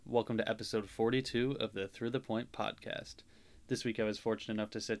Welcome to episode 42 of the Through the Point podcast. This week I was fortunate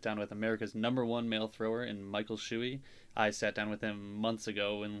enough to sit down with America's number one male thrower in Michael Shuey. I sat down with him months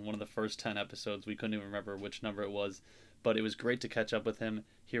ago in one of the first 10 episodes. We couldn't even remember which number it was, but it was great to catch up with him,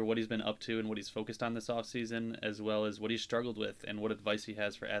 hear what he's been up to and what he's focused on this offseason, as well as what he's struggled with and what advice he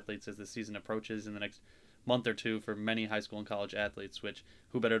has for athletes as the season approaches in the next month or two for many high school and college athletes, which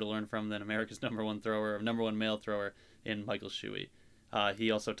who better to learn from than America's number one thrower, or number one male thrower in Michael Shuey.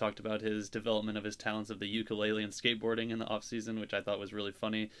 He also talked about his development of his talents of the ukulele and skateboarding in the offseason, which I thought was really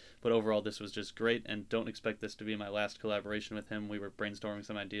funny. But overall, this was just great, and don't expect this to be my last collaboration with him. We were brainstorming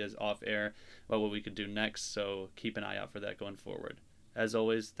some ideas off air about what we could do next, so keep an eye out for that going forward. As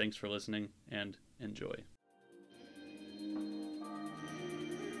always, thanks for listening, and enjoy.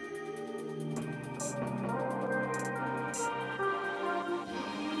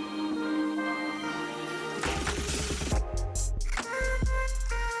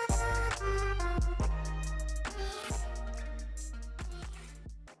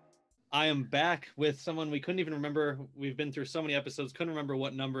 I am back with someone we couldn't even remember. We've been through so many episodes, couldn't remember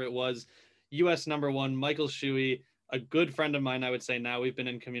what number it was. U.S. number one, Michael Shuey, a good friend of mine, I would say now. We've been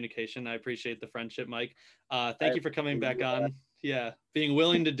in communication. I appreciate the friendship, Mike. Thank you for coming back on. Yeah, being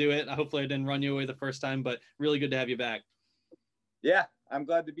willing to do it. Hopefully I didn't run you away the first time, but really good to have you back. Yeah, I'm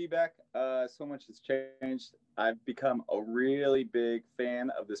glad to be back. So much has changed. I've become a really big fan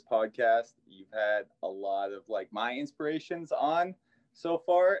of this podcast. You've had a lot of my inspirations on so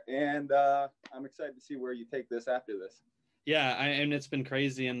far, and I'm excited to see where you take this after this. Yeah, and it's been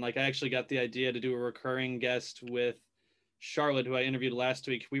crazy, and I actually got the idea to do a recurring guest with Charlotte, who I interviewed last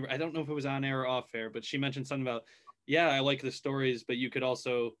week. I don't know if it was on air or off air, but she mentioned something about, yeah, I like the stories, but you could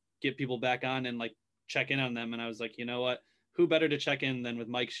also get people back on and check in on them. And I was like, you know what? Who better to check in than with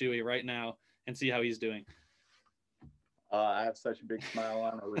Mike Shuey right now and see how he's doing? I have such a big smile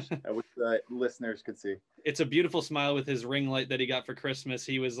on. I wish the listeners could see. It's a beautiful smile with his ring light that he got for Christmas.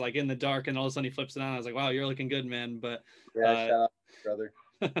 He was in the dark, and all of a sudden he flips it on. I was like, wow, you're looking good, man. But yeah, shout out, brother.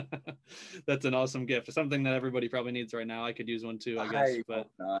 That's an awesome gift. Something that everybody probably needs right now. I could use one too, I guess. But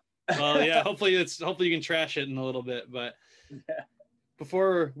not. Well, yeah, hopefully you can trash it in a little bit. But yeah.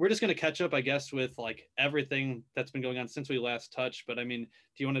 Before we're just going to catch up, I guess, with everything that's been going on since we last touched. But I mean, do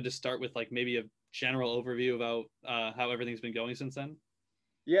you want to just start with maybe a general overview about how everything's been going since then?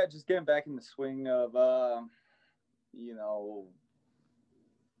 Yeah, just getting back in the swing of, how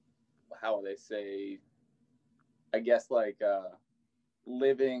would they say, I guess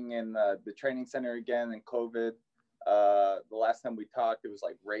living in the training center again in COVID. The last time we talked, it was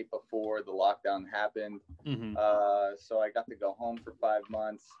right before the lockdown happened. Mm-hmm. So I got to go home for 5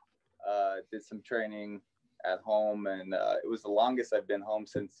 months, did some training at home, and it was the longest I've been home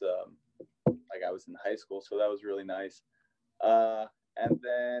since I was in high school. So that was really nice. And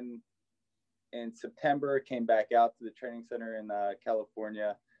then in September, came back out to the training center in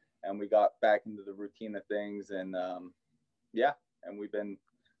California, and we got back into the routine of things. And and we've been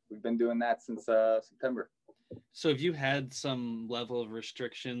doing that since September. So have you had some level of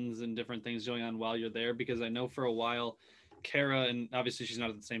restrictions and different things going on while you're there? Because I know for a while, Kara, and obviously she's not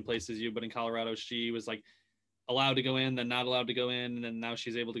at the same place as you, but in Colorado, she was allowed to go in, then not allowed to go in, and then now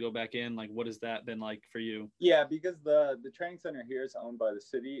she's able to go back in. What has that been like for you? Yeah, because the training center here is owned by the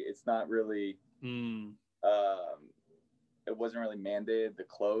city. It's not really, it wasn't really mandated to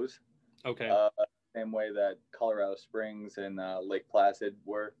close. Okay. Same way that Colorado Springs and Lake Placid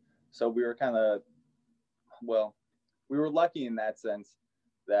were. So we were we were lucky in that sense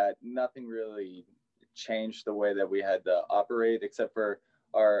that nothing really changed the way that we had to operate, except for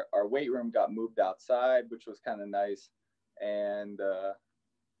our weight room got moved outside, which was kind of nice. And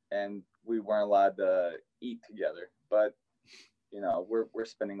we weren't allowed to eat together, but we're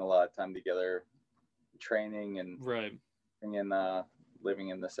spending a lot of time together training and right. And living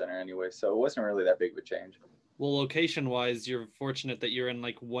in the center anyway. So it wasn't really that big of a change. Well, location wise, you're fortunate that you're in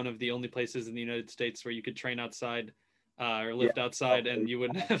one of the only places in the United States where you could train outside or lift outside and you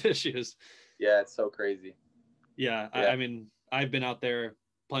wouldn't have issues. Yeah, it's so crazy. Yeah. I mean, I've been out there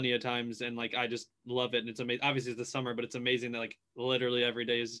plenty of times and I just love it. And it's amazing. Obviously it's the summer, but it's amazing that literally every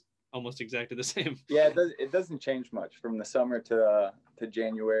day is almost exactly the same. Yeah, it doesn't change much from the summer to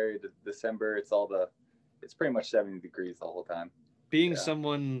January to December. It's pretty much 70 degrees the whole time. Being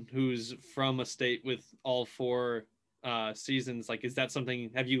someone who's from a state with all four seasons, is that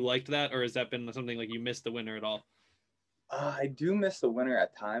something, have you liked that, or has that been something you missed the winter at all? I do miss the winter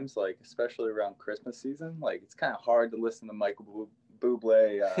at times, especially around Christmas season. It's kind of hard to listen to Michael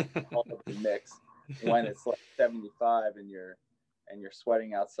Bublé all of the mix when it's 75 and you're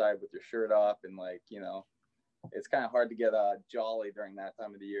sweating outside with your shirt off and it's kind of hard to get jolly during that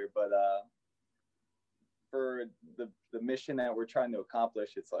time of the year. But for the mission that we're trying to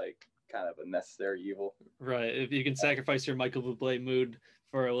accomplish, it's like kind of a necessary evil. Right. If you can sacrifice your Michael Bublé mood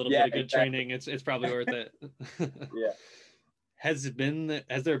for a little bit of good training, it's probably worth it. Yeah. Has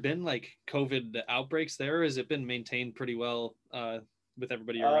there been like COVID outbreaks there, or has it been maintained pretty well with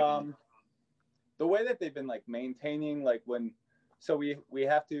everybody around? The way that they've been like maintaining, like so we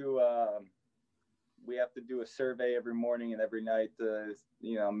have to do a survey every morning and every night to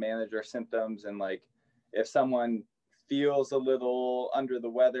manage our symptoms, and like if someone feels a little under the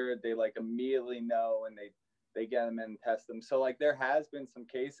weather, they like immediately know, and they get them in and test them. So like there has been some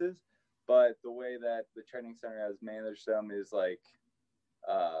cases, but the way that the training center has managed them is like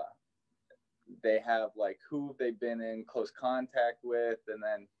they have like who they've been in close contact with, and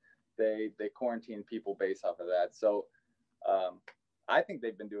then they quarantine people based off of that. So I think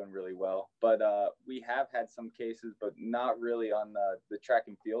they've been doing really well, but we have had some cases, but not really on the track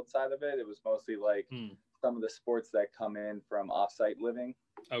and field side of it. It was mostly like some of the sports that come in from off-site living.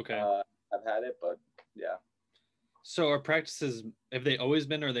 Okay. I've had it, but yeah. So our practices, have they always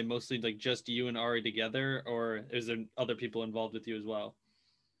been, or are they mostly like just you and Ari together, or is there other people involved with you as well?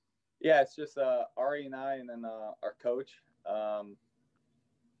 Yeah, it's just Ari and I, and then our coach.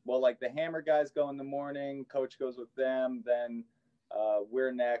 Well, like the hammer guys go in the morning, coach goes with them, then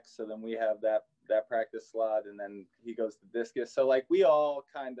we're next. So then we have that practice slot, and then he goes to discus. So like we all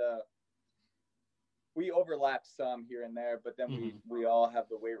we overlap some here and there, but then we all have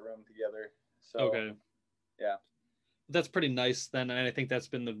the weight room together. So okay. Yeah. That's pretty nice then. And I think that's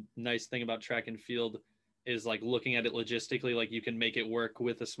been the nice thing about track and field is like looking at it logistically, like you can make it work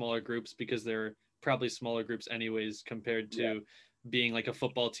with the smaller groups, because they're probably smaller groups anyways compared to being like a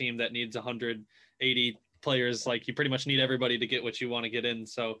football team that needs 180 players. Like you pretty much need everybody to get what you want to get in.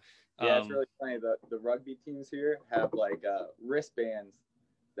 So yeah, it's really funny. The rugby teams here have like wristbands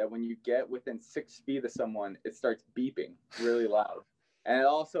that when you get within 6 feet of someone, it starts beeping really loud. And it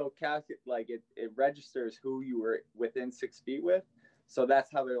also it registers who you were within 6 feet with. So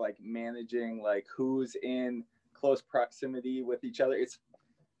that's how they're like managing like who's in close proximity with each other.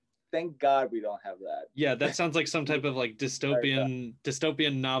 Thank God we don't have that. Yeah, that sounds like some type of like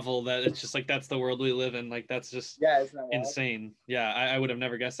dystopian novel that it's just like that's the world we live in. Like that's just isn't that wild? Insane. Yeah, I would have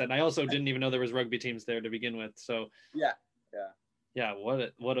never guessed that. And I also didn't even know there was rugby teams there to begin with. So yeah,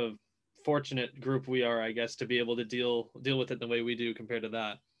 what a fortunate group we are, I guess, to be able to deal with it the way we do compared to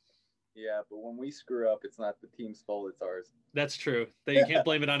that. Yeah, but when we screw up, it's not the team's fault, it's ours. That's true. You can't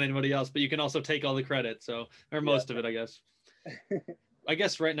blame it on anybody else, but you can also take all the credit. So, or most of it, I guess. I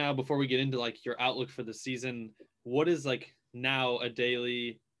guess right now, before we get into like your outlook for the season, what is like now a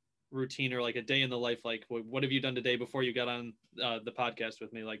daily routine or like a day in the life? Like what have you done today before you got on the podcast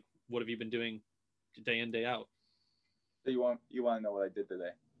with me? Like what have you been doing day in, day out? So you want to know what I did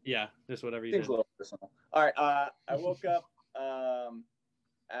today? Yeah, just whatever you Seems did. a little personal. All right. I woke up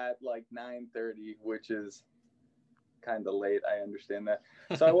at like 9:30, which is kind of late. I understand that.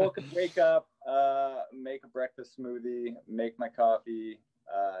 So I wake up, make a breakfast smoothie, make my coffee,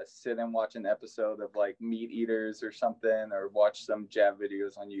 sit and watch an episode of like Meat Eaters or something, or watch some jab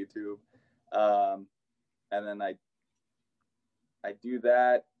videos on YouTube. And then I do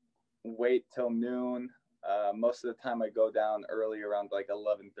that, wait till noon. Most of the time I go down early around like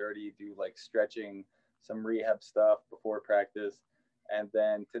 11:30, do like stretching, some rehab stuff before practice. And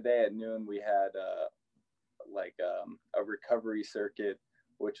then today at noon we had a recovery circuit,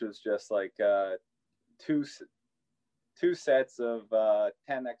 which was just like two sets of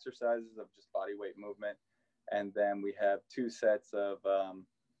 10 exercises of just body weight movement. And then we have 2 sets of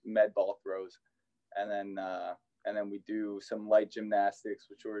med ball throws. And then we do some light gymnastics,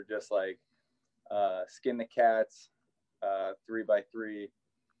 which were just like skin the cats, 3x3,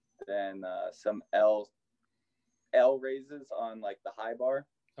 then some L raises on like the high bar.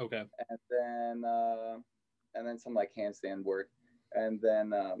 Okay. And then some like handstand work. And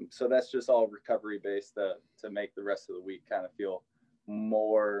then so that's just all recovery based to make the rest of the week kind of feel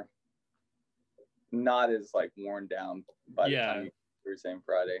more not as like worn down by the time you get Thursday and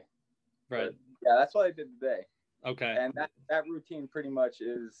Friday. Right. But, yeah, that's what I did today. Okay. And that routine pretty much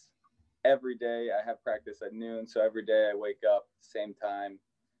is every day. I have practice at noon, so every day I wake up same time,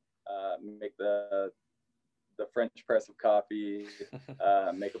 make the French press of coffee,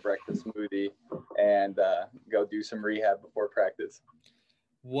 make a breakfast smoothie, and go do some rehab before practice.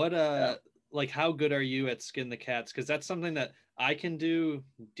 What like how good are you at skin the cats? Because that's something that I can do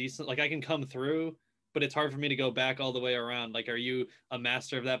decent. Like I can come through, but it's hard for me to go back all the way around. Like, are you a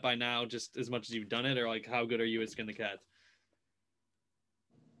master of that by now, just as much as you've done it, or like how good are you at skin the cats?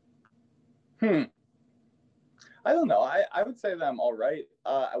 I don't know. I would say that I'm all right.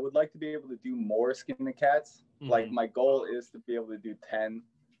 I would like to be able to do more skin to cats. Like my goal is to be able to do 10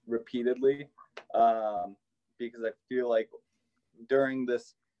 repeatedly, because I feel like during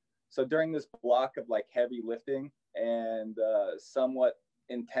this block of like heavy lifting and somewhat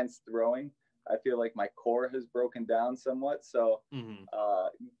intense throwing, I feel like my core has broken down somewhat. So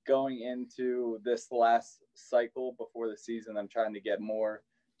going into this last cycle before the season, I'm trying to get more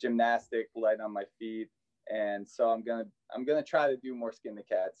gymnastic, light on my feet. And so I'm gonna try to do more skin to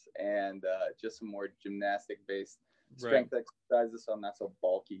cats and just some more gymnastic based strength exercises, so I'm not so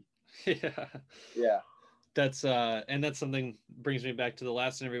bulky. Yeah. That's and that's something brings me back to the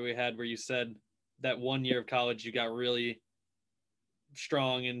last interview we had where you said that 1 year of college you got really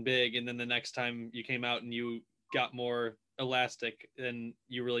strong and big, and then the next time you came out and you got more elastic and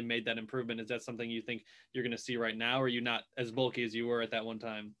you really made that improvement. Is that something you think you're going to see right now, or are you not as bulky as you were at that one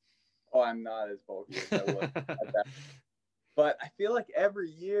time? Oh, I'm not as bulky as I was at that. But I feel like every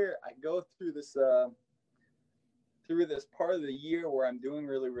year I go through this part of the year where I'm doing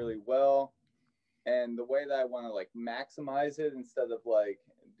really, really well. And the way that I want to like maximize it instead of like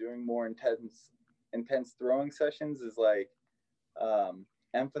doing more intense throwing sessions is like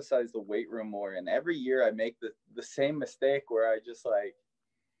emphasize the weight room more. And every year I make the same mistake where I just like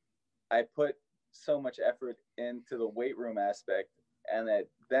I put so much effort into the weight room aspect, and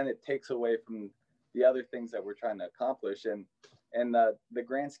then it takes away from the other things that we're trying to accomplish. And the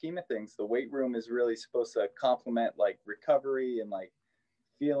grand scheme of things, the weight room is really supposed to complement like recovery and like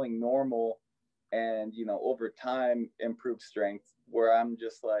feeling normal, and over time improve strength, where I'm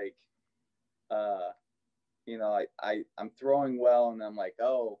just like I'm throwing well, and I'm like,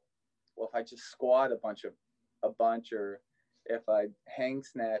 oh well, if I just squat a bunch, or if I hang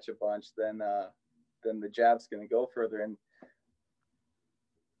snatch a bunch, then the jab's going to go further. And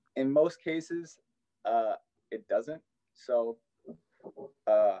in most cases it doesn't. So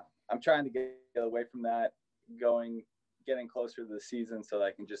I'm trying to get away from that, getting closer to the season so that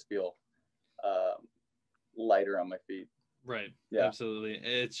I can just feel lighter on my feet. Right. Yeah. Absolutely.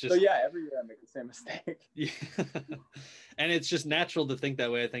 It's just, so yeah, every year I make the same mistake. Yeah. And it's just natural to think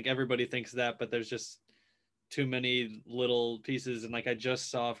that way. I think everybody thinks that, but there's just too many little pieces. And like I just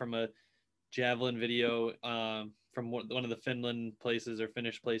saw from a javelin video from one of the Finland places or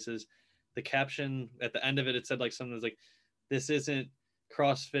Finnish places, the caption at the end of it, it said like something was like, this isn't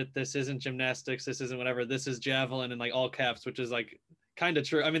CrossFit, this isn't gymnastics, this isn't whatever, this is javelin, in like all caps, which is like kind of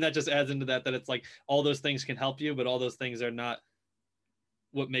true. I mean, that just adds into that it's like all those things can help you, but all those things are not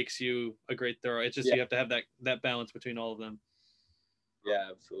what makes you a great thrower. It's just you have to have that balance between all of them. Yeah,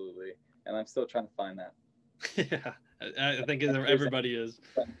 absolutely. And I'm still trying to find that. Yeah, I think everybody is.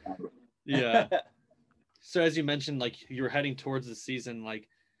 Yeah. So as you mentioned, like you're heading towards the season, like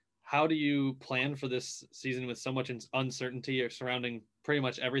how do you plan for this season with so much uncertainty surrounding pretty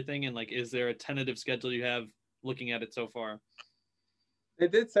much everything? And like, is there a tentative schedule you have looking at it so far? They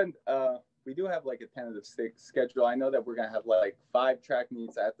did send, we do have like a tentative schedule. I know that we're going to have like 5 track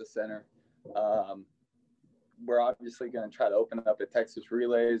meets at the center. We're obviously going to try to open up at Texas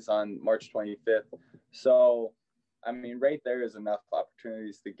Relays on March 25th. So, I mean, right there is enough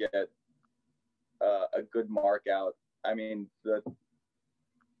opportunities to get a good mark out. I mean, the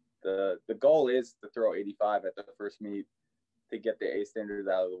goal is to throw 85 at the first meet to get the A standards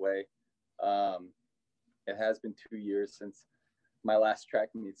out of the way. It has been 2 years since my last track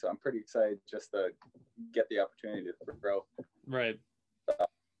meet, so I'm pretty excited just to get the opportunity to throw. Right.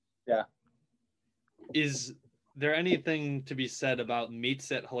 Yeah. Is there anything to be said about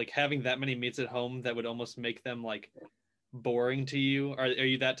meets at like having that many meets at home that would almost make them like boring to you? Are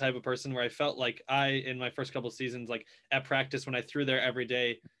you that type of person where I felt like in my first couple of seasons, like at practice when I threw there every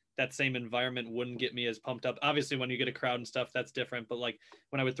day, that same environment wouldn't get me as pumped up. Obviously when you get a crowd and stuff, that's different, but like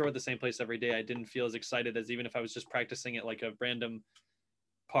when I would throw at the same place every day, I didn't feel as excited as even if I was just practicing at like a random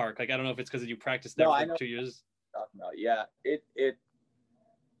park. Like I don't know if it's because you practiced there for 2 years. Talking about, yeah, it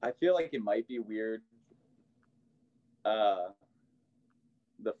I feel like it might be weird the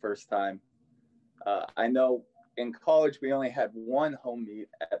first time. I know in college we only had one home meet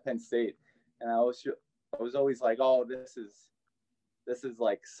at Penn State, and I was always like, oh, this is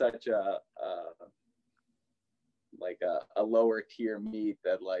like such a lower tier meet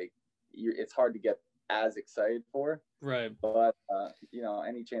that like it's hard to get as excited for. Right. But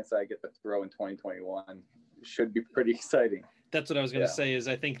any chance that I get to throw in 2021 should be pretty exciting. That's what I was going to say, is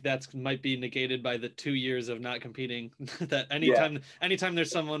I think that might be negated by the 2 years of not competing. That anytime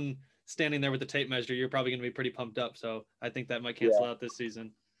there's someone standing there with the tape measure, you're probably going to be pretty pumped up. So I think that might cancel out this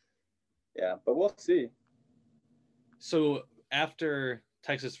season. Yeah, but we'll see. So after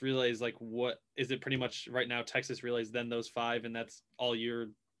Texas relays, like what is it pretty much right now? Texas relays, then those 5, and that's all you're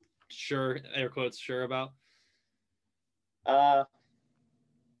sure, air quotes, sure about? Uh,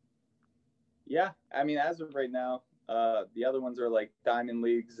 yeah, I mean, as of right now, the other ones are like Diamond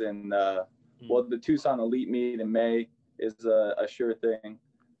Leagues and well, the Tucson Elite Meet in May is a sure thing.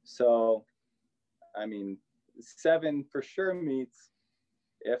 So, I mean, 7 for sure meets.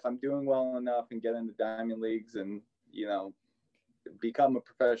 If I'm doing well enough and get into Diamond Leagues and become a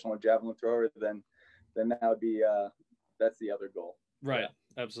professional javelin thrower, then that would be that's the other goal. Right.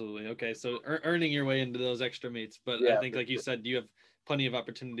 Yeah. Absolutely. Okay. So earning your way into those extra meets, but yeah, I think, like you said, you have plenty of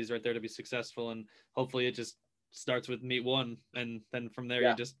opportunities right there to be successful, and hopefully it just starts with meet 1, and then from there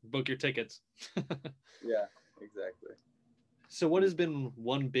you just book your tickets. Yeah, exactly. So what has been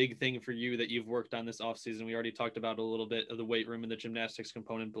one big thing for you that you've worked on this off season? We already talked about a little bit of the weight room and the gymnastics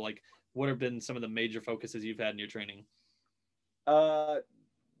component, but like, what have been some of the major focuses you've had in your training? The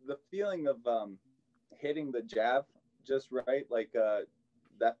feeling of hitting the jab just right, like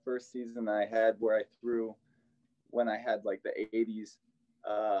that first season I had where I threw when I had like the 80s.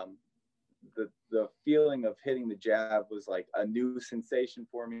 The feeling of hitting the jab was like a new sensation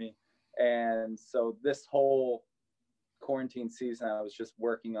for me, and so this whole quarantine season I was just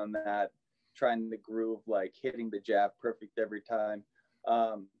working on that, trying to groove, like hitting the jab perfect every time.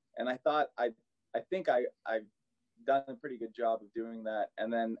 And I thought I think I've done a pretty good job of doing that.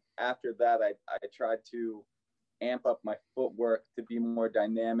 And then after that, I tried to amp up my footwork to be more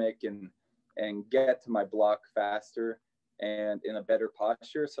dynamic and get to my block faster and in a better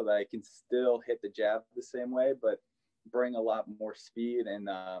posture so that I can still hit the jab the same way, but bring a lot more speed and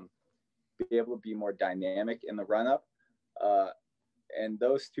be able to be more dynamic in the run up. And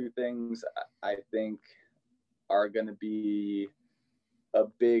those 2 things I think are going to be a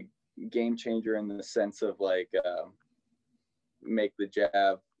big game changer in the sense of like make the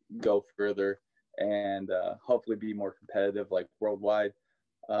jab go further and hopefully be more competitive like worldwide.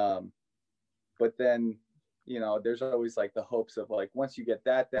 But then, there's always like the hopes of like once you get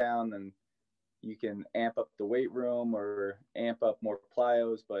that down, then you can amp up the weight room or amp up more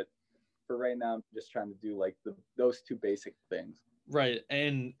plyos. But for right now, I'm just trying to do like those 2 basic things. Right.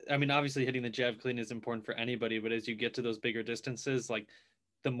 And I mean, obviously hitting the jab clean is important for anybody, but as you get to those bigger distances, like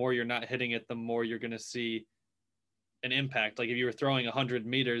the more you're not hitting it, the more you're going to see an impact. Like if you were throwing 100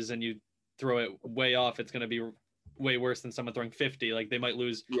 meters and you throw it way off, it's going to be way worse than someone throwing 50. Like they might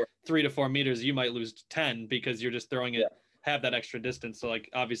lose 3 to 4 meters. You might lose 10 because you're just throwing it, have that extra distance. So like,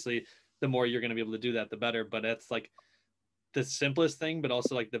 obviously the more you're going to be able to do that, the better, but that's like the simplest thing, but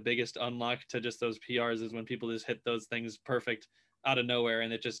also like the biggest unlock to just those PRs is when people just hit those things perfect out of nowhere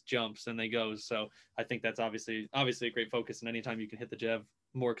and it just jumps and they go. So I think that's obviously a great focus. And anytime you can hit the jab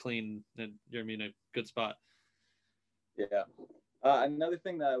more clean, then you're in a good spot. Yeah. Another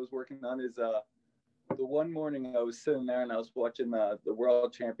thing that I was working on is the one morning I was sitting there and I was watching the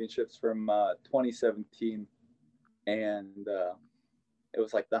World Championships from 2017, and it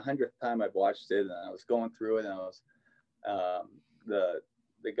was like the 100th time I've watched it, and I was going through it, and I was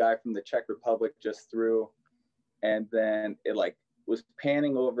the guy from the Czech Republic just threw, and then it like was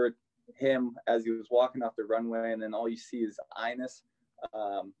panning over him as he was walking off the runway, and then all you see is Ines.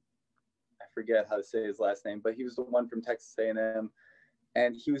 I forget how to say his last name, but he was the one from Texas A&M,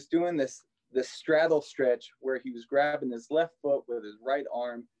 and he was doing this straddle stretch where he was grabbing his left foot with his right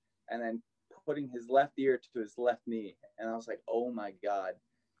arm and then putting his left ear to his left knee. And I was like, oh my God,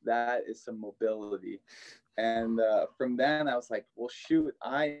 that is some mobility. And from then I was like, well, shoot,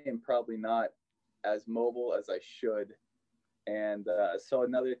 I am probably not as mobile as I should. And so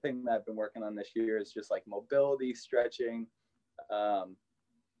another thing that I've been working on this year is just like mobility, stretching,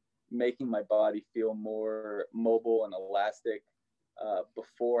 making my body feel more mobile and elastic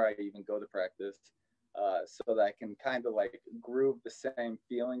before I even go to practice, so that I can kind of like groove the same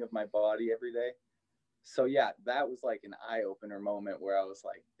feeling of my body every day. So yeah, that was like an eye-opener moment where I was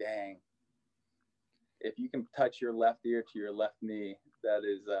like, dang, if you can touch your left ear to your left knee, that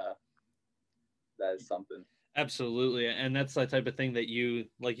is something. Absolutely. And that's the type of thing that you,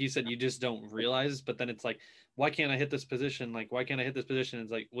 like you said, you just don't realize, but then it's like, why can't I hit this position? Like, why can't I hit this position?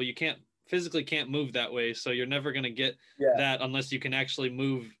 It's like, well, you physically can't move that way. So you're never going to get that unless you can actually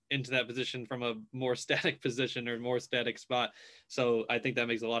move into that position from a more static position or more static spot. So I think that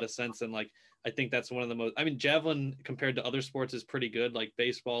makes a lot of sense. And like, I think that's one of the most, I mean, javelin compared to other sports is pretty good. Like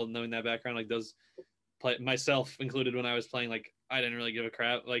baseball, knowing that background, like those play, myself included, when I was playing, like I didn't really give a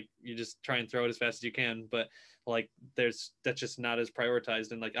crap. Like you just try and throw it as fast as you can, but like that's just not as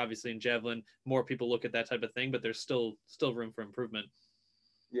prioritized. And like obviously in javelin, more people look at that type of thing, but there's still room for improvement.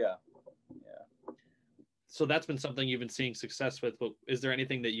 Yeah. so that's been something you've been seeing success with, but is there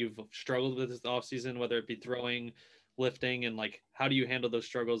anything that you've struggled with this off season, whether it be throwing, lifting, and like how do you handle those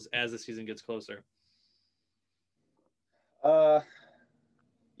struggles as the season gets closer? Uh,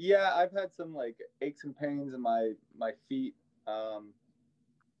 yeah, I've had some like aches and pains in my feet,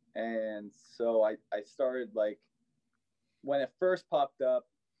 and so I started like when it first popped up,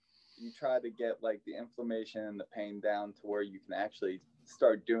 you try to get like the inflammation and the pain down to where you can actually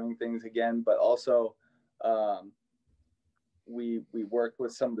start doing things again. But also, um, we worked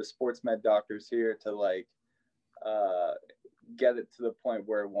with some of the sports med doctors here to like uh, get it to the point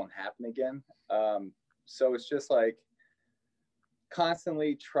where it won't happen again. So it's just like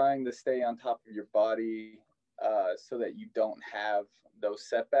constantly trying to stay on top of your body so that you don't have those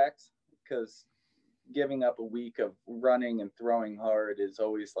setbacks, because giving up a week of running and throwing hard is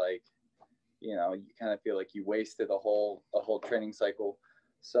always like, you know, you kind of feel like you wasted a whole training cycle.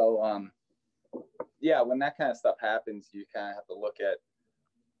 So yeah, when that kind of stuff happens, you kind of have to look at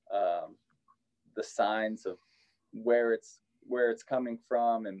the signs of where it's coming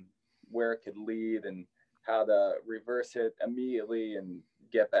from and where it could lead, and how to reverse it immediately and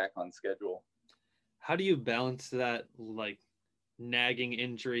get back on schedule. How do you balance that like nagging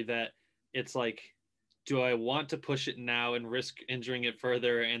injury that it's like, do I want to push it now and risk injuring it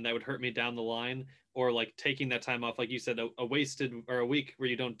further and that would hurt me down the line, or like taking that time off, like you said, a wasted or a week where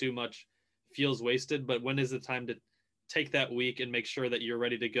you don't do much feels wasted, but when is the time to take that week and make sure that you're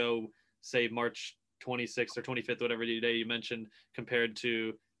ready to go, say March 26th or 25th, whatever day you mentioned, compared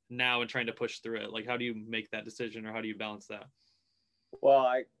to now and trying to push through it? Like how do you make that decision, or how do you balance that? Well,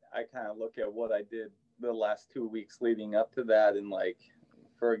 I kind of look at what I did the last 2 weeks leading up to that, and like,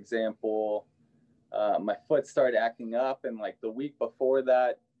 for example, my foot started acting up, and like the week before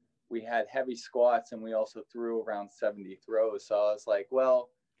that, we had heavy squats and we also threw around 70 throws. So I was like, well,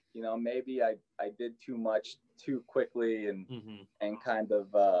 you know, maybe I did too much too quickly, and kind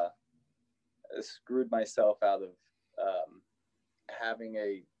of screwed myself out of having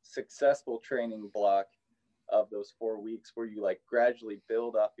a successful training block of those 4 weeks where you like gradually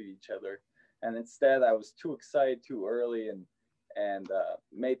build off of each other. And instead, I was too excited too early, and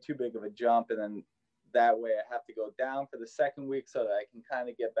made too big of a jump, and then that way I have to go down for the second week so that I can kind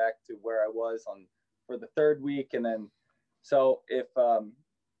of get back to where I was on for the third week. And then so if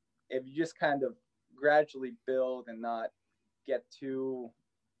you just kind of gradually build and not get too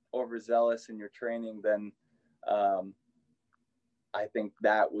overzealous in your training, then I think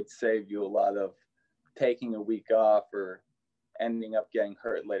that would save you a lot of taking a week off or ending up getting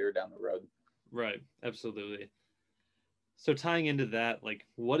hurt later down the road. Right, absolutely. So tying into that, like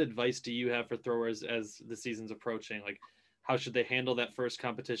what advice do you have for throwers as the season's approaching? Like how should they handle that first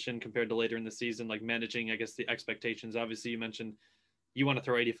competition compared to later in the season, like managing, I guess, the expectations? Obviously you mentioned you want to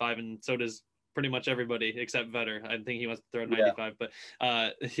throw 85, and so does pretty much everybody except Vetter. I think he wants to throw 95, but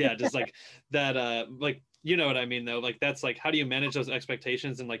yeah, just like that, like, you know what I mean though? Like that's like, how do you manage those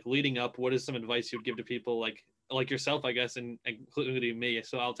expectations, and like leading up, what is some advice you'd give to people like yourself, I guess, and including me.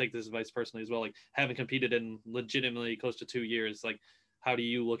 So I'll take this advice personally as well. Like having competed in legitimately close to 2 years, like how do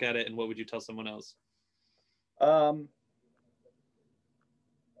you look at it, and what would you tell someone else?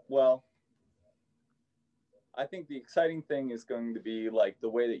 Well, I think the exciting thing is going to be like the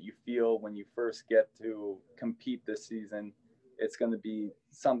way that you feel when you first get to compete this season. It's going to be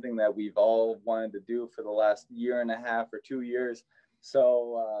something that we've all wanted to do for the last year and a half or 2 years.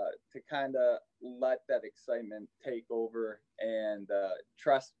 So to kind of let that excitement take over, and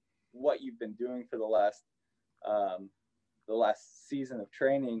trust what you've been doing for the last season of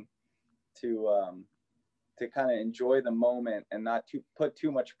training, to kind of enjoy the moment and not to put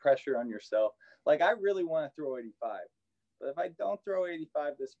too much pressure on yourself. Like I really want to throw 85, but if I don't throw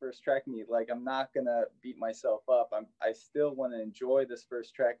 85 this first track meet, like I'm not gonna beat myself up. I still want to enjoy this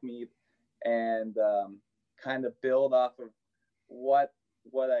first track meet, and kind of build off of what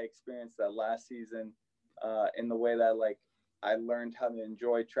I experienced that last season, in the way that like I learned how to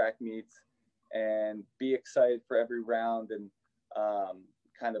enjoy track meets and be excited for every round, and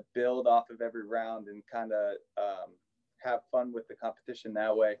kind of build off of every round, and kind of have fun with the competition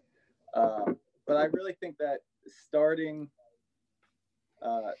that way. But I really think that starting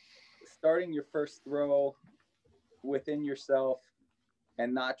your first throw within yourself,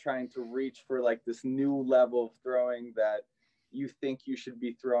 and not trying to reach for like this new level of throwing that you think you should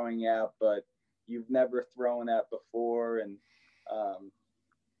be throwing at, but you've never thrown at before. And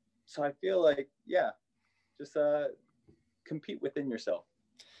so I feel like, yeah, just compete within yourself.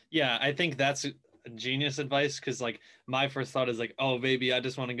 Yeah, I think that's genius advice, because like my first thought is like, oh baby, I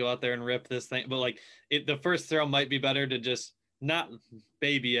just want to go out there and rip this thing, but like the first throw might be better to just not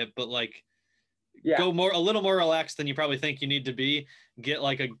baby it, but like Yeah. go a little more relaxed than you probably think you need to be. Get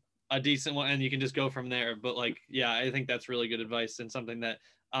like a decent one, and you can just go from there. But like, yeah, I think that's really good advice and something that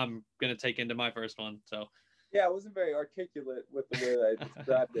I'm gonna take into my first one. So Yeah, I wasn't very articulate with the way that I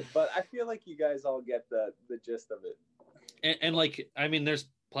described it, but I feel like you guys all get the gist of it. and like, I mean, there's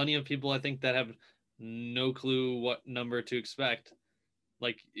plenty of people I think that have no clue what number to expect.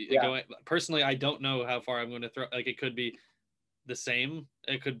 Like Yeah. going personally, I don't know how far I'm going to throw. Like it could be the same.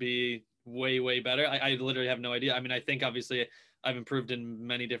 It could be way better. I literally have no idea. I mean, I think obviously I've improved in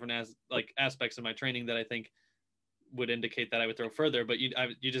many different aspects of my training that I think would indicate that I would throw further, but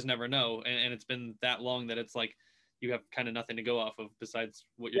you just never know. And it's been that long that it's like you have kind of nothing to go off of besides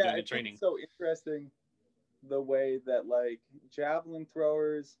what you're Yeah, doing I in think training. it's so interesting the way that like javelin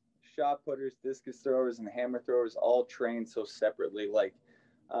throwers, shot putters, discus throwers, and hammer throwers all train so separately. Like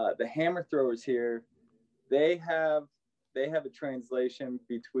the hammer throwers here, they have a translation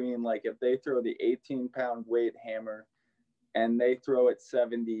between like if they throw the 18-pound weight hammer and they throw it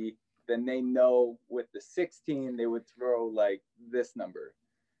 70, then they know with the 16 they would throw like this number.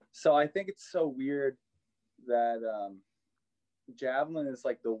 So I think it's so weird that javelin is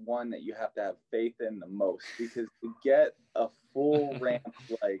like the one that you have to have faith in the most, because to get a full ramp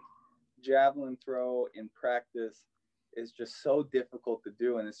like javelin throw in practice is just so difficult to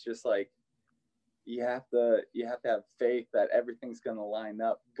do, and it's just like you have to have faith that everything's going to line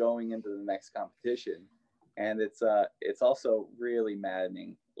up going into the next competition. And it's also really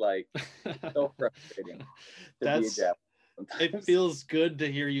maddening, like so frustrating to be a That's javelin it sometimes. feels good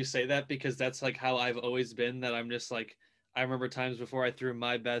to hear you say that because that's like how I've always been, that I'm just like I remember times before I threw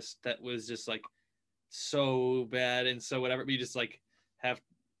my best that was just like so bad and so whatever, but you just like have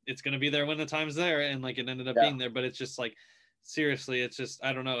it's gonna be there when the time's there, and like it ended up Yeah, being there. But it's just like seriously, it's just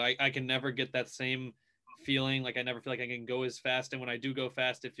I don't know. I can never get that same feeling. Like I never feel like I can go as fast, and when I do go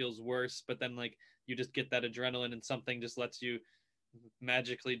fast it feels worse. But then like you just get that adrenaline and something just lets you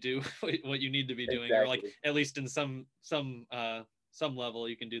magically do what you need to be doing, or like exactly. at least in some level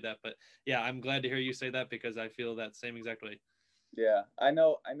you can do that. But yeah, I'm glad to hear you say that because I feel that same exact way. Yeah, I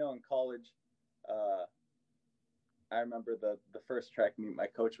know in college, uh I remember the first track meet, my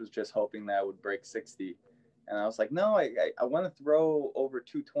coach was just hoping that I would break 60. And I was like, no, I want to throw over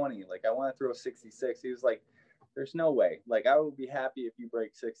 220. Like, I want to throw 66. He was like, there's no way. Like, I would be happy if you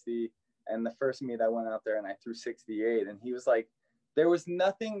break 60. And the first meet, I went out there and I threw 68. And he was like, there was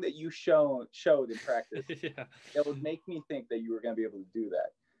nothing that you showed in practice Yeah. that would make me think that you were going to be able to do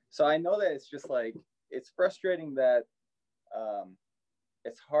that. So I know that it's just like, it's frustrating that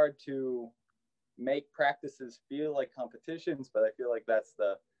it's hard to make practices feel like competitions, but I feel like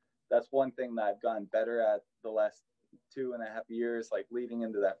that's one thing that I've gotten better at the last 2.5 years, like leading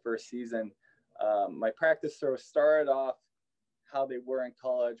into that first season. My practice throws started off how they were in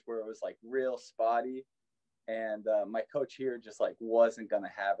college, where it was like real spotty, and my coach here just like wasn't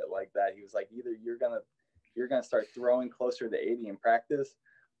gonna have it like that. He was like, either you're gonna start throwing closer to 80 in practice,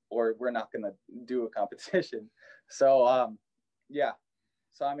 or we're not gonna do a competition. So yeah,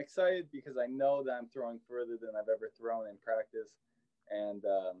 so I'm excited because I know that I'm throwing further than I've ever thrown in practice, and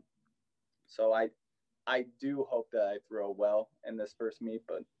so I do hope that I throw well in this first meet,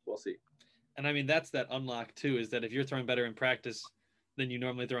 but we'll see. And I mean that's that unlock too, is that if you're throwing better in practice than you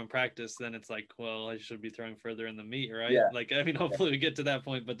normally throw in practice, then it's like, well, I should be throwing further in the meet, right? Yeah, Like I mean, yeah, hopefully we get to that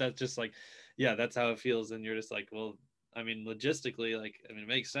point, but that's just like, yeah, that's how it feels, and you're just like, well, I mean, logistically, like, I mean, it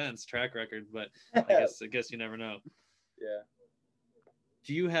makes sense, track record, but I guess you never know. yeah.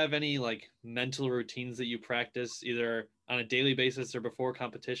 Do you have any like mental routines that you practice either on a daily basis or before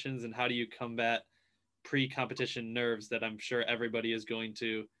competitions, and how do you combat pre-competition nerves that I'm sure everybody is going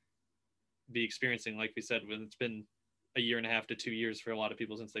to be experiencing, like we said, when it's been a year and a half to 2 years for a lot of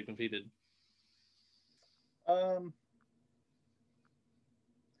people since they competed? Um,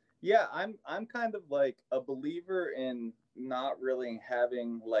 yeah, I'm kind of like a believer in not really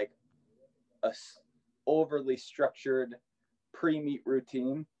having like a overly structured pre-meet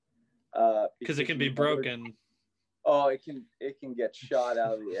routine, Because it because can you be never. broken. Oh, it can get shot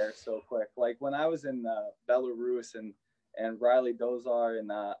out of the air so quick. Like when I was in Belarus, and Riley Dozar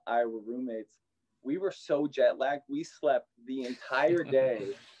and I were roommates, we were so jet lagged. We slept the entire day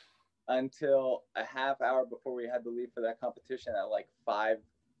until a half hour before we had to leave for that competition at like 5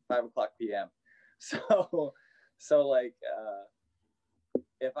 o'clock p.m. So like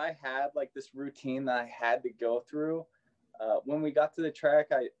if I had like this routine that I had to go through, when we got to the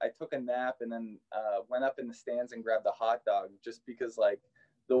track, I took a nap and then went up in the stands and grabbed a hot dog, just because like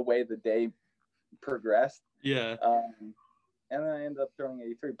the way the day progressed. Yeah. And then I ended up throwing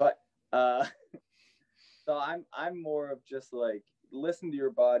 83. But uh, so I'm more of just like listen to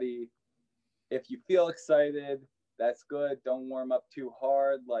your body, if you feel excited, that's good. Don't warm up too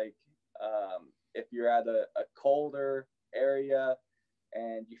hard. Like if you're at a colder area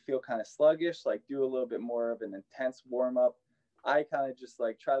and you feel kind of sluggish, like do a little bit more of an intense warm up. I kind of just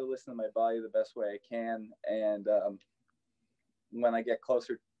like try to listen to my body the best way I can. And when I get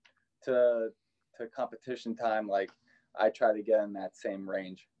closer to competition time, like I try to get in that same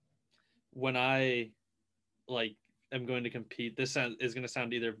range. When I like am going to compete, this is going to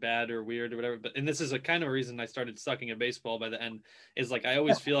sound either bad or weird or whatever, but and this is a kind of a reason I started sucking at baseball by the end, is like I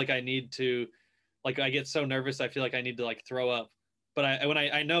always feel like I need to, like I get so nervous I feel like I need to like throw up. But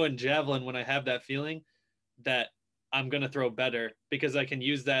I know in javelin, when I have that feeling that I'm gonna throw better, because I can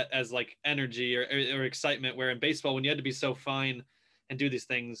use that as like energy or excitement. Where in baseball, when you had to be so fine and do these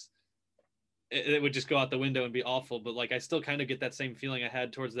things, it would just go out the window and be awful. But like I still kind of get that same feeling I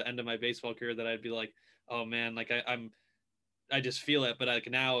had towards the end of my baseball career, that I'd be like, oh man, like I just feel it. But like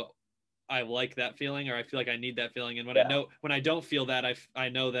now I like that feeling, or I feel like I need that feeling. And Yeah. when I don't feel that, I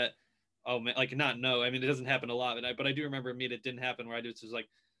know that, oh man, like not know. I mean, it doesn't happen a lot, but I do remember me, it didn't happen where I just was like,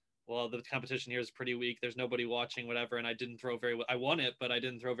 well, the competition here is pretty weak. There's nobody watching, whatever. And I didn't throw very well. I won it, but I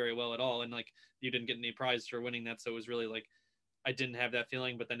didn't throw very well at all. And like, you didn't get any prize for winning that. So it was really like, I didn't have that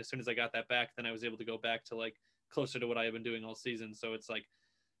feeling. But then as soon as I got that back, then I was able to go back to like closer to what I have been doing all season. So it's like,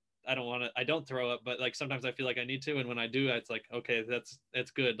 I don't throw up, but like sometimes I feel like I need to. And when I do, it's like, okay,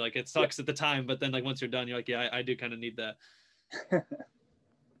 that's good. Like it sucks at the time, but then like once you're done, you're like, yeah, I do kind of need that.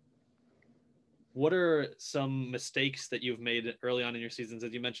 What are some mistakes that you've made early on in your seasons?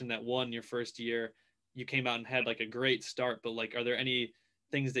 As you mentioned that one, your first year, you came out and had like a great start, but like, are there any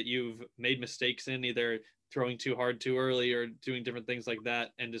things that you've made mistakes in, either throwing too hard too early or doing different things like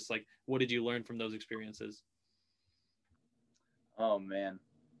that? And just like, what did you learn from those experiences? Oh man,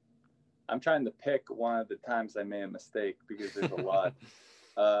 I'm trying to pick one of the times I made a mistake because there's a lot.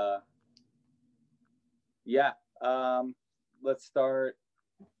 uh, yeah. Let's start.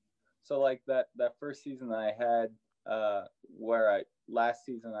 So like that first season that I had, where I last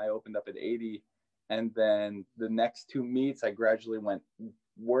season I opened up at 80, and then the next two meets I gradually went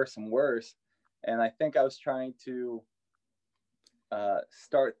worse and worse, and I think I was trying to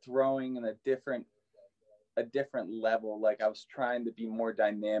start throwing in a different level. Like I was trying to be more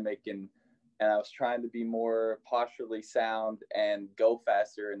dynamic, and I was trying to be more posturally sound and go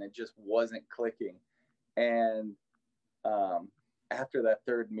faster, and it just wasn't clicking. And after that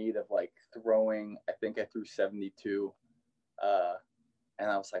third meet of like throwing, I think I threw 72, uh,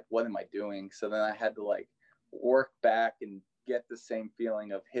 and I was like, what am I doing? So then I had to like work back and get the same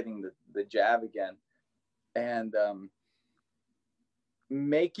feeling of hitting the jab again. And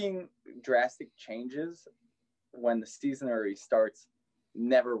making drastic changes when the season already starts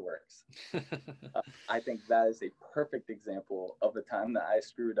never works. I think that is a perfect example of the time that I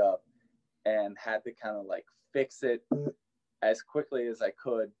screwed up and had to kind of like fix it as quickly as I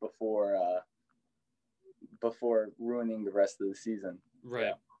could before ruining the rest of the season.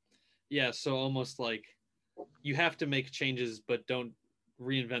 Right. Yeah. So almost like you have to make changes, but don't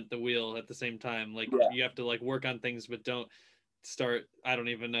reinvent the wheel at the same time. Like you have to like work on things, but don't start, I don't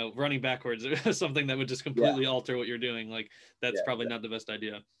even know, running backwards or something that would just completely alter what you're doing. Like that's probably not the best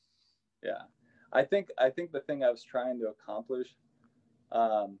idea. Yeah. I think the thing I was trying to accomplish,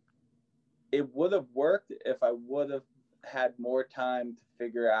 it would have worked if I would have had more time to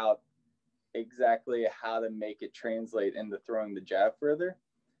figure out exactly how to make it translate into throwing the jab further.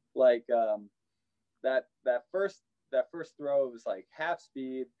 Like that first throw was like half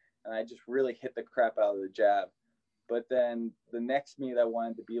speed, and I just really hit the crap out of the jab. But then the next meet, I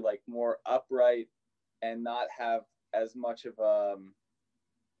wanted to be like more upright and not have as much of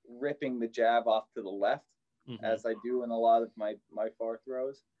ripping the jab off to the left as I do in a lot of my far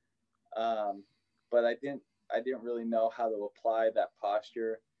throws. But I didn't really know how to apply that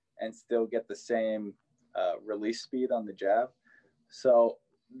posture and still get the same release speed on the jab. So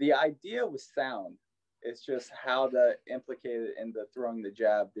the idea was sound. It's just how to implicate it into throwing the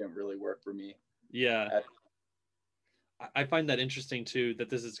jab didn't really work for me. Yeah. I find that interesting too, that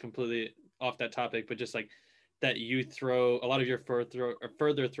this is completely off that topic, but just like that you throw a lot of your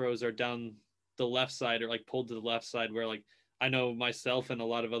further throws are down the left side or like pulled to the left side, where like I know myself and a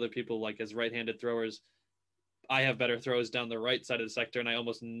lot of other people, like as right-handed throwers, I have better throws down the right side of the sector, and I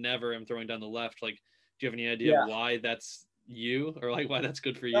almost never am throwing down the left. Like, do you have any idea why that's you, or like why that's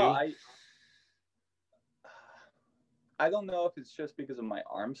good for you? No, I don't know if it's just because of my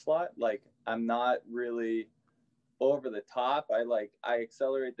arm slot. Like I'm not really over the top. I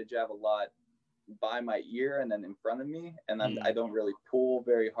accelerate the jab a lot by my ear and then in front of me, and I don't really pull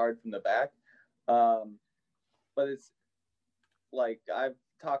very hard from the back. But it's like I've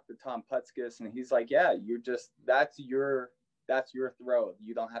talked to Tom Putskis, and he's like, yeah, that's your throw.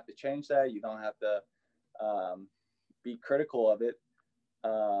 You don't have to change that. You don't have to be critical of it.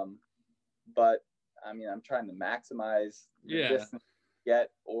 But I mean, I'm trying to maximize the distance I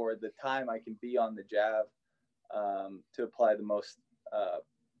get or the time I can be on the jab to apply the most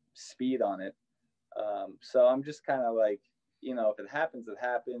speed on it. So I'm just kind of like, if it happens, it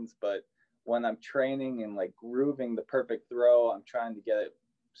happens. But when I'm training and like grooving the perfect throw, I'm trying to get it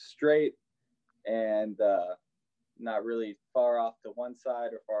straight and not really far off to one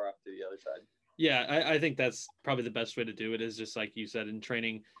side or far off to the other side. Yeah, I think that's probably the best way to do it, is just like you said, in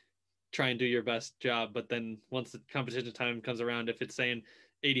training, try and do your best job. But then once the competition time comes around, if it's saying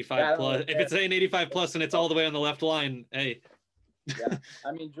 85 plus, if it's saying 85 plus and it's all the way on the left line, hey. Yeah,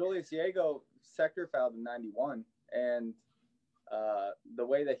 I mean, Julius Diego sector fouled in 91, and the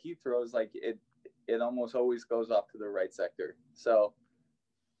way that he throws, like it almost always goes off to the right sector. So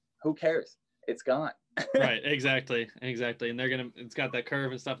who cares? It's gone. Right, exactly. And it's got that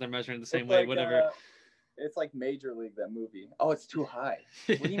curve and stuff. They're measuring it the same way, whatever. It's like Major League, that movie. Oh, it's too high.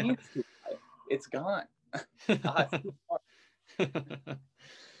 What do you mean it's too high? It's gone. It's too far.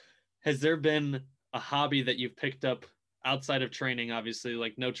 Has there been a hobby that you've picked up outside of training, obviously,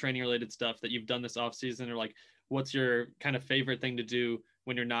 like no training related stuff, that you've done this off season, or like what's your kind of favorite thing to do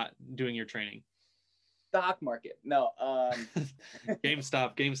when you're not doing your training? Stock market. No.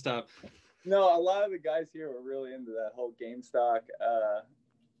 GameStop. No, a lot of the guys here were really into that whole GameStop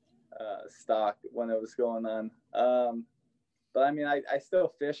stock when it was going on. But I mean, I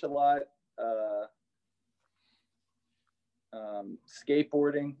still fish a lot.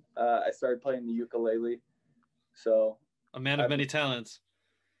 Skateboarding. I started playing the ukulele. So a man of many talents.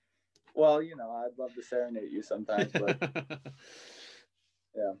 Well, I'd love to serenade you sometimes, but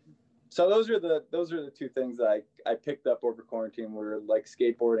yeah. So those are the two things that I picked up over quarantine, were like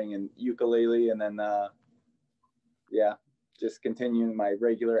skateboarding and ukulele, and then just continuing my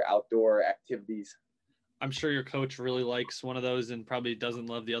regular outdoor activities. I'm sure your coach really likes one of those and probably doesn't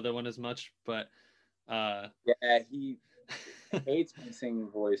love the other one as much, but yeah, he hates my singing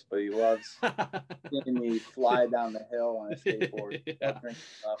voice, but he loves seeing me fly down the hill on a skateboard while drinking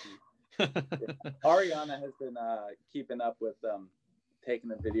coffee. Yeah. Ariana has been keeping up with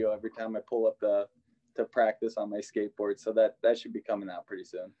taking a video every time I pull up to practice on my skateboard, so that should be coming out pretty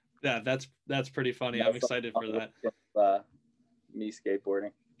soon. Yeah, that's pretty funny. I'm excited for that. Me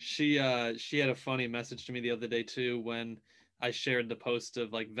skateboarding. She had a funny message to me the other day too, when I shared the post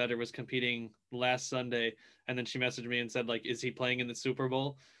of like Vedder was competing last Sunday, and then she messaged me and said, like, is he playing in the Super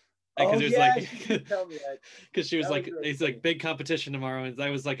Bowl? Because she was like, really, it's like big competition tomorrow, and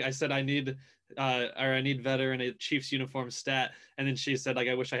I said I need Vedder in a Chiefs uniform stat, and then she said, like,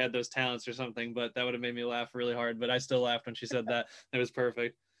 I wish I had those talents or something, but that would have made me laugh really hard. But I still laughed when she said that. It was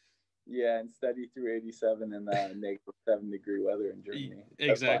perfect. Yeah, and steady through 87 in -7-degree weather in Germany.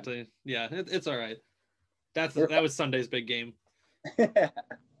 Exactly. Yeah, it's all right. That was Sunday's big game.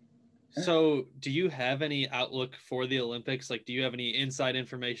 So do you have any outlook for the Olympics? Like, do you have any inside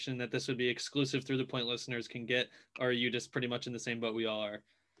information that this would be exclusive Through the Point listeners can get, or are you just pretty much in the same boat we all are?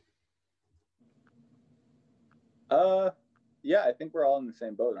 Yeah, I think we're all in the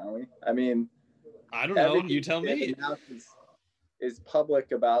same boat, aren't we? I mean, I don't know. You tell me. Is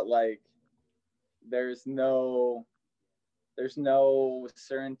public about, like, there's no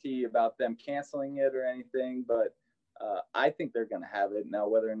certainty about them canceling it or anything, but I think they're going to have it. Now,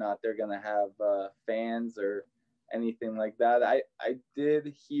 whether or not they're going to have fans or anything like that, I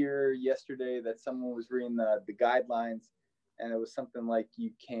did hear yesterday that someone was reading the guidelines, and it was something like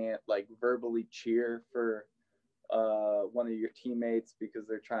you can't like verbally cheer for one of your teammates because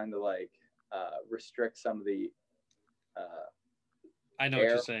they're trying to like restrict some of the I know what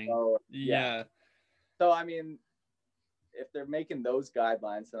you're saying. Yeah. So I mean, if they're making those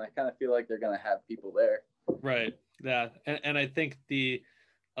guidelines, then I kind of feel like they're going to have people there. Right. Yeah. And I think the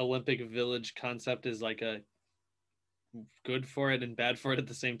Olympic Village concept is like a good for it and bad for it at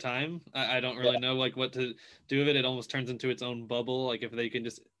the same time. I don't really know like what to do with it. It almost turns into its own bubble. Like if they can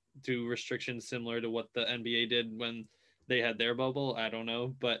just do restrictions similar to what the NBA did when they had their bubble, I don't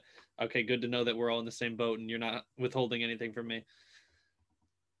know. But okay, good to know that we're all in the same boat and you're not withholding anything from me.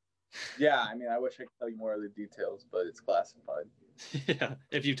 Yeah, I mean, I wish I could tell you more of the details, but it's classified. Yeah,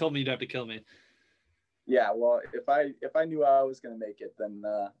 if you told me, you'd have to kill me. Yeah, well, if I knew I was going to make it, then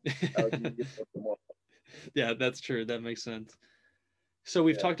I would need to get more. Yeah, that's true. That makes sense. So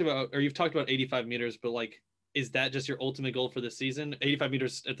you've talked about 85 meters, but like, is that just your ultimate goal for the season? 85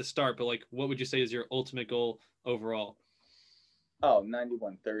 meters at the start, but like, what would you say is your ultimate goal overall? Oh,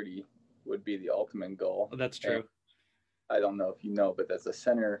 91:30 would be the ultimate goal. Oh, that's true. I don't know if you know, but that's a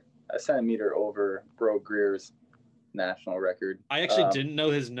centimeter over Bro Greer's national record. I actually didn't know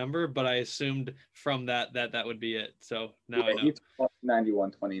his number, but I assumed from that would be it. So now I know. He's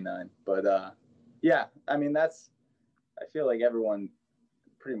 91.29. But yeah, I mean, I feel like everyone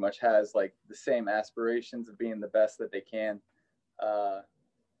pretty much has like the same aspirations of being the best that they can.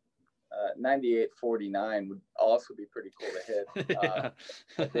 98.49 would also be pretty cool to hit.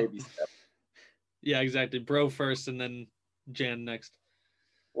 A baby step. Yeah, exactly. Bro first and then Jan next.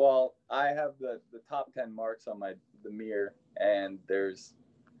 Well, I have the top 10 marks on the mirror, and there's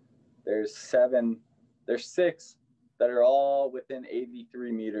six that are all within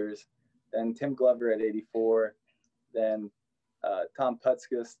 83 meters. Then Tim Glover at 84. Then Tom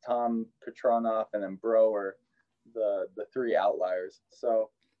Putzkis, Tom Petronoff, and then Bro are the three outliers. So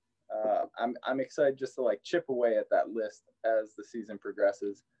I'm excited just to like chip away at that list as the season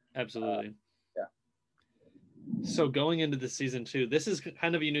progresses. Absolutely. Yeah. So going into the season 2, this is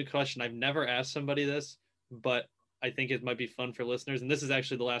kind of a unique question. I've never asked somebody this, but I think it might be fun for listeners. And this is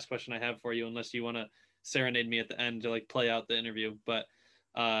actually the last question I have for you, unless you want to serenade me at the end to like play out the interview. But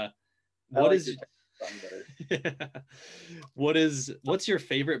what's your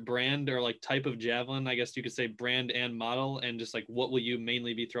favorite brand or like type of javelin? I guess you could say brand and model, and just like what will you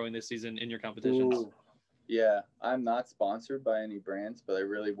mainly be throwing this season in your competitions? Ooh, yeah, I'm not sponsored by any brands, but I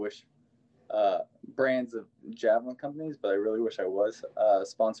really wish brands of javelin companies, but I really wish I was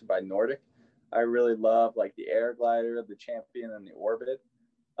sponsored by Nordic. I really love like the Air Glider, the Champion, and the Orbit.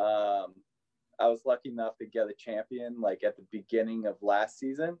 I was lucky enough to get a Champion like at the beginning of last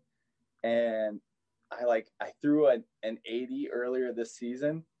season, and I threw an 80 earlier this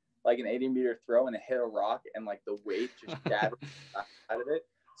season, like an 80-meter throw, and it hit a rock, and like the weight just shattered out of it.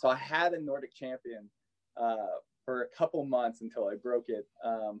 So I had a Nordic Champion for a couple months until I broke it.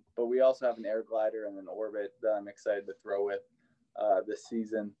 But we also have an Air Glider and an Orbit that I'm excited to throw with this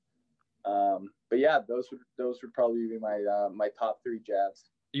season. But yeah, those would probably be my top 3 jabs.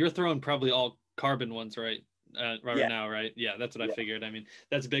 You're throwing probably all carbon ones, right? Now, right? Yeah, that's what I figured. I mean,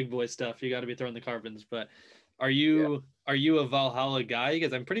 that's big boy stuff. You got to be throwing the carbons. But are you a Valhalla guy?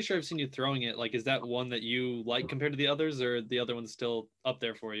 Because I'm pretty sure I've seen you throwing it. Like, is that one that you like compared to the others, or the other one's still up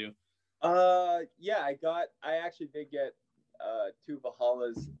there for you? Yeah, I actually did get 2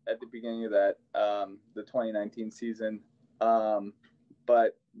 Valhallas at the beginning of that the 2019 season.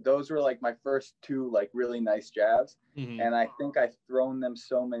 But those were like my first 2 like really nice jabs. Mm-hmm. And I think I've thrown them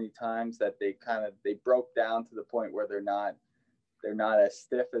so many times that they broke down to the point where they're not as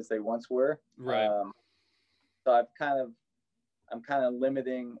stiff as they once were. Right. So I'm kind of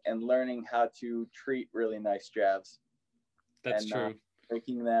limiting and learning how to treat really nice jabs. That's true. Not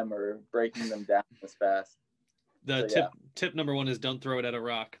breaking them or breaking them down as fast. Tip number 1 is don't throw it at a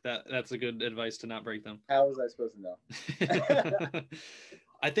rock. That's a good advice to not break them. How was I supposed to know?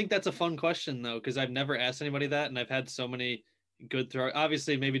 I think that's a fun question though, because I've never asked anybody that, and I've had so many good throw.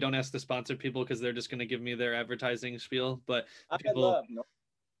 Obviously, maybe don't ask the sponsored people because they're just going to give me their advertising spiel. But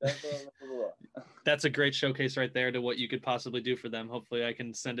that's a great showcase right there to what you could possibly do for them. Hopefully, I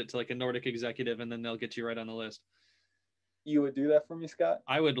can send it to like a Nordic executive, and then they'll get you right on the list. You would do that for me, Scott?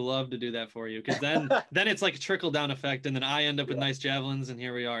 I would love to do that for you, because then it's like a trickle down effect, and then I end up with nice javelins, and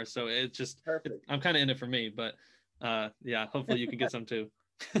here we are. So it's just perfect. I'm kind of in it for me, but yeah, hopefully you can get some too.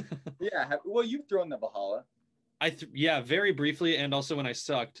 Yeah, well, you've thrown the Valhalla. Very briefly, and also when I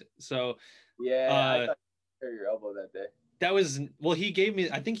sucked. So yeah, I thought you hurt your elbow that day. That was, well, he gave me,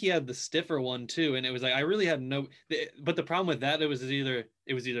 I think he had the stiffer one too, and it was like I really had but the problem with that, it was either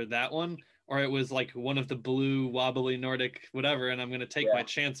that one or it was like one of the blue wobbly Nordic whatever, and I'm going to take my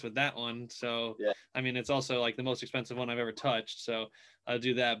chance with that one. So I mean, it's also like the most expensive one I've ever touched, so I'll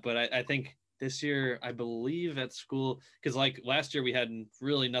do that. But I think this year, I believe at school, because like last year we had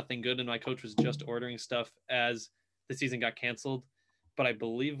really nothing good, and my coach was just ordering stuff as the season got canceled. But I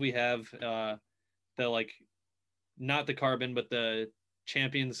believe we have the like, not the carbon, but the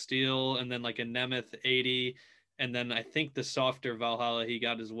Champion steel, and then like a Nemeth 80, and then I think the softer Valhalla he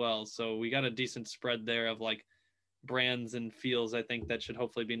got as well. So we got a decent spread there of like brands and feels. I think that should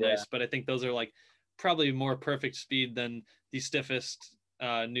hopefully be nice. But I think those are like probably more perfect speed than the stiffest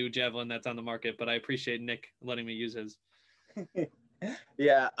new javelin that's on the market. But I appreciate Nick letting me use his.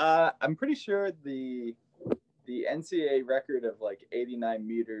 Yeah, I'm pretty sure the NCAA record of like 89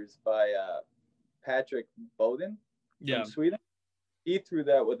 meters by Patrick Bowden from Sweden, he threw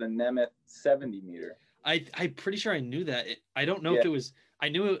that with a Nemeth 70 meter. I'm pretty sure I knew that. I don't know if it was. I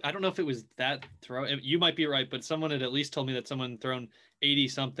don't know if it was that throw. You might be right, but someone had at least told me that someone thrown 80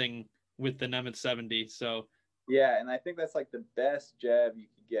 something with the Nemeth 70. So yeah, and I think that's like the best jab you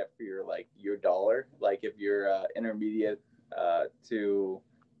could get for your dollar. Like if you're intermediate to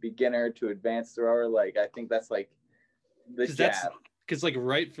beginner to advanced thrower, like I think that's like the jab. Because like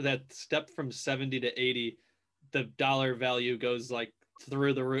right for that step from 70 to 80, the dollar value goes like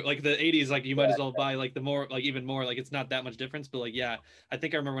through the roof. Like the 80s, like you might as well buy like the more, like even more, like it's not that much difference. But like, yeah, I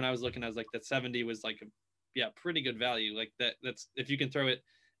think I remember when I was looking, I was like that 70 was like, pretty good value. Like that's if you can throw it.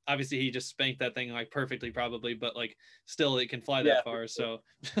 Obviously, he just spanked that thing like perfectly, probably, but like still, it can fly that far. So,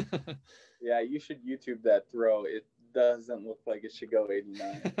 yeah, you should YouTube that throw. It doesn't look like it should go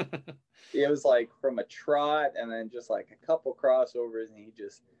 89. It was like from a trot and then just like a couple crossovers, and he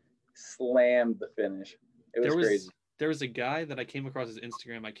just slammed the finish. It was crazy. There was a guy that I came across his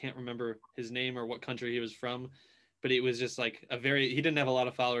Instagram. I can't remember his name or what country he was from, but it was just like he didn't have a lot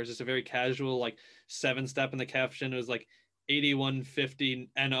of followers, just a very casual, like 7-step in the caption. It was like 8150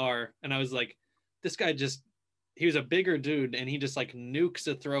 NR. And I was like, this guy he was a bigger dude and he just like nukes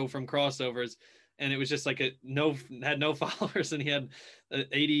a throw from crossovers. And it was just like had no followers, and he had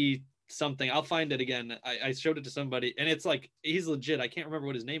 80 something. I'll find it again. I showed it to somebody, and it's like, he's legit. I can't remember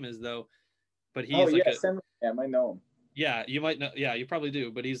what his name is though, but he's send me him. I know him. Yeah, you might know. Yeah, you probably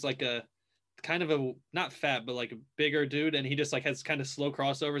do. But he's like a kind of a, not fat, but like a bigger dude, and he just like has kind of slow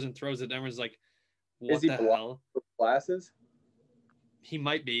crossovers and throws it. And everyone's like, what the hell? Glasses? He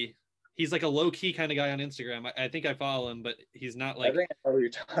might be. He's like a low key kind of guy on Instagram. I think I follow him, but he's not like. I think I know what you're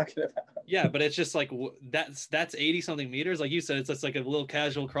talking about. Yeah, but it's just like that's 80 something meters. Like you said, it's just like a little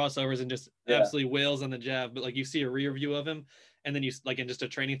casual crossovers and just absolutely wails on the jab. But like you see a rear view of him, and then you like in just a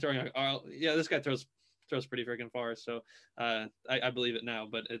training throwing, like, oh yeah, this guy throws pretty freaking far. So I believe it now.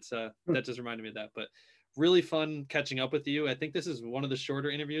 But it's that just reminded me of that. But really fun catching up with you. I think this is one of the shorter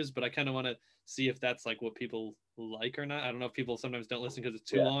interviews, but I kind of want to see if that's like what people like or not. I don't know if people sometimes don't listen because it's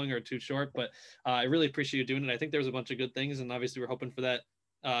too long or too short, but I really appreciate you doing it. I think there's a bunch of good things, and obviously we're hoping for that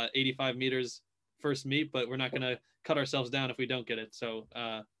 85 meters first meet, but we're not going to cut ourselves down if we don't get it. So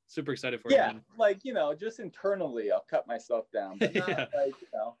super excited for you. Yeah, like, just internally I'll cut myself down, but not like,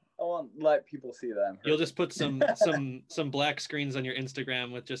 I won't let people see that. You'll just put some black screens on your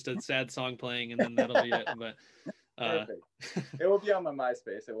Instagram with just a sad song playing, and then that'll be it. But perfect. It will be on my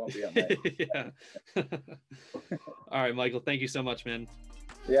MySpace. It won't be on my yeah. All right, Michael, thank you so much, man.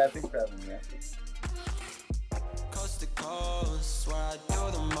 Yeah, thanks for having me. Coast to coast, where I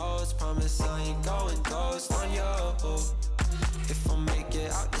do the most. Promise I ain't going ghost on you. If I make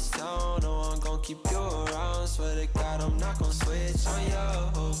it out this town, no, I'm gonna keep you around. Swear to God, I'm not gonna switch on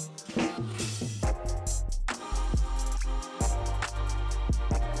you.